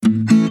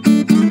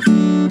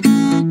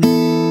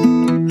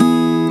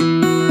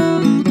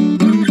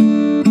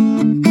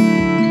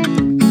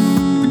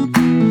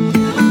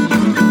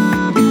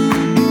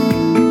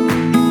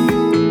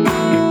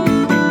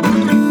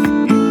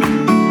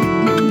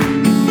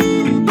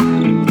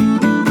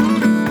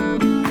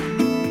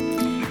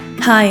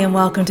Hi, and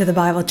welcome to the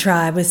Bible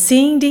Tribe with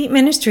Seeing Deep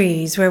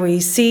Ministries, where we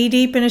see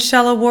deep in a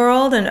shallow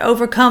world and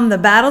overcome the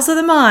battles of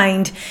the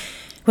mind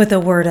with the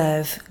Word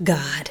of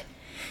God.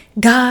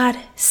 God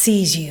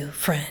sees you,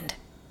 friend.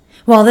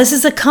 While this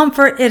is a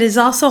comfort, it is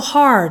also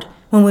hard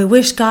when we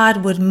wish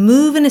God would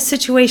move in a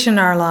situation in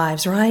our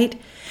lives,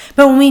 right?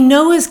 But when we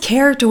know His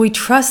character, we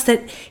trust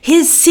that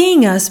His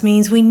seeing us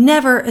means we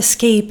never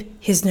escape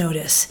His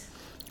notice.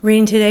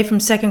 Reading today from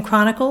 2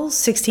 Chronicles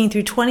 16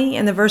 through 20,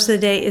 and the verse of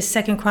the day is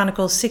 2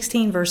 Chronicles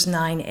 16, verse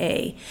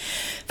 9a.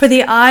 For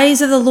the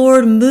eyes of the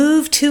Lord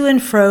move to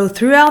and fro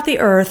throughout the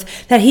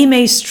earth, that He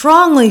may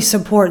strongly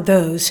support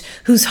those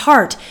whose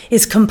heart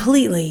is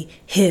completely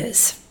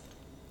His.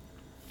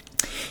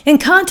 In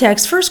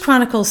context, 1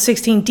 Chronicles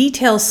 16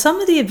 details some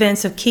of the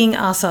events of King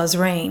Asa's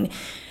reign.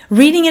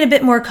 Reading in a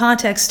bit more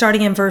context,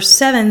 starting in verse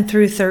 7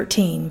 through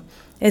 13.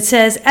 It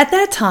says, At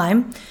that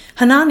time,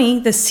 Hanani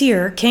the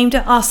seer came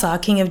to Asa,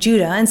 king of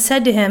Judah, and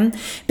said to him,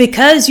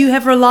 Because you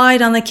have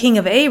relied on the king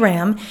of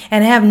Aram,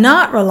 and have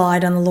not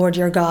relied on the Lord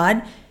your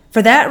God,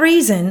 for that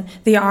reason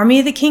the army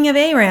of the king of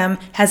Aram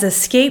has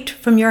escaped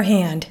from your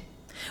hand.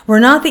 Were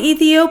not the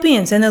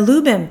Ethiopians and the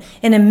Lubim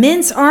an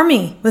immense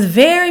army, with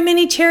very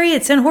many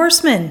chariots and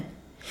horsemen?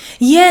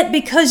 Yet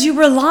because you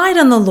relied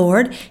on the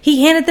Lord,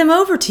 He handed them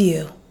over to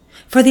you.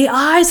 For the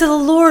eyes of the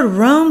Lord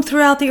roam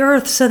throughout the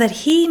earth, so that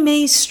He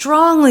may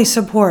strongly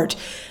support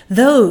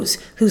those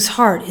whose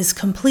heart is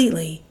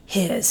completely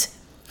His.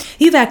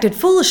 You've acted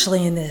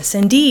foolishly in this.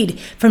 Indeed,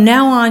 from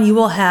now on you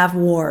will have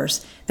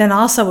wars. Then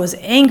Asa was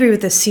angry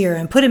with the seer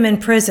and put him in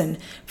prison,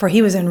 for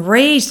he was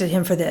enraged at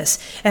him for this.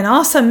 And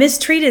Asa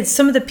mistreated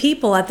some of the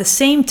people at the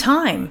same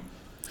time.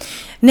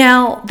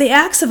 Now, the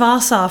acts of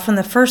Asa from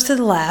the first to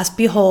the last,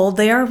 behold,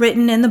 they are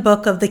written in the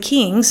book of the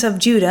kings of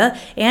Judah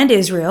and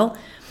Israel.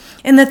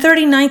 In the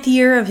 39th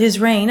year of his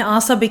reign,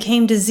 Asa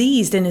became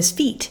diseased in his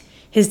feet.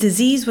 His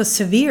disease was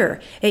severe,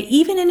 and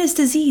even in his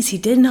disease he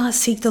did not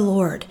seek the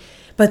Lord,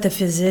 but the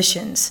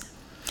physicians.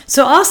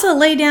 So Asa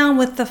lay down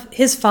with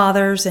his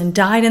fathers and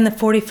died in the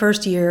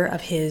 41st year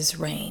of his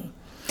reign.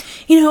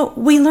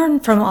 We learn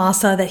from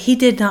Asa that he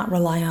did not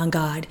rely on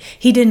God.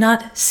 He did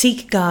not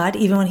seek God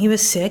even when he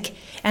was sick,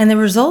 and the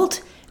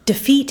result,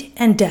 defeat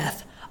and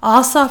death.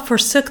 Asa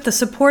forsook the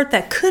support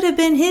that could have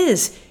been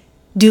his.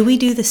 Do we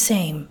do the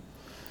same?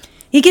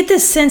 You get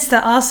this sense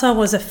that Asa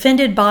was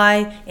offended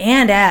by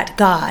and at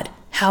God.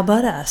 How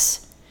about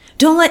us?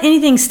 Don't let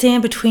anything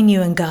stand between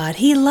you and God.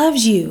 He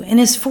loves you and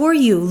is for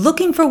you,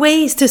 looking for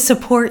ways to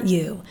support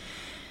you.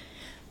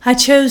 I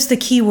chose the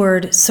key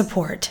word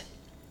support,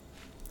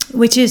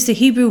 which is the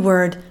Hebrew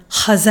word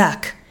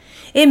chazak.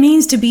 It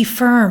means to be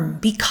firm,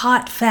 be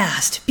caught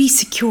fast, be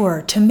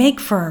secure, to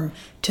make firm,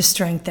 to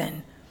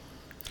strengthen.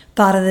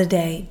 Thought of the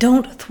day,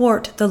 don't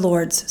thwart the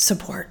Lord's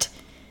support.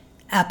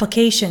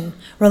 Application.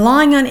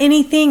 Relying on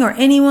anything or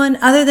anyone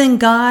other than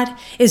God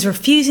is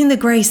refusing the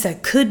grace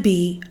that could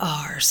be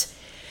ours.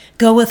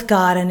 Go with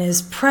God and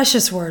His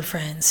precious word,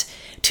 friends.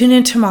 Tune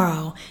in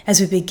tomorrow as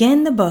we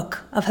begin the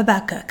book of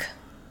Habakkuk.